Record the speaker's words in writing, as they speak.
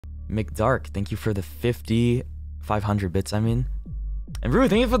McDark, thank you for the 500 bits, I mean. And Rue,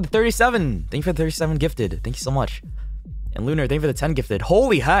 thank you for the 37. Thank you for the 37 gifted. Thank you so much. And Lunar, thank you for the 10 gifted.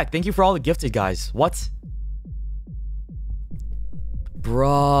 Holy heck, thank you for all the gifted, guys. What?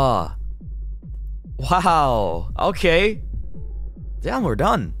 Bruh. Wow. Okay. Damn, we're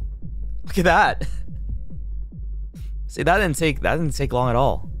done. Look at that. See, that didn't take long at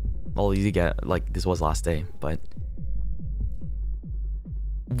all. Well, you get, like, this was last day, but...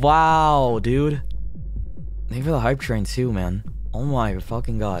 Wow, dude. Thank you for the hype train too, man. Oh my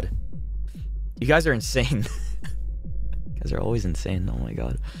fucking god. You guys are insane. You guys are always insane. Oh my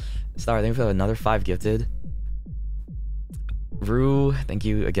god. Star, thank you for another 5 gifted. Rue, thank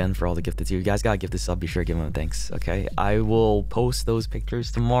you again for all the gifted too. You guys gotta give this sub. Be sure to give them thanks. Okay, I will post those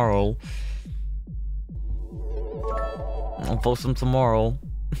pictures tomorrow. I'll post them tomorrow.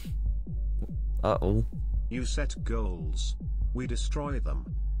 Uh-oh. You set goals. We destroy them.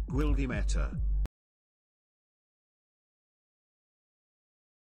 Gwilgi Meta.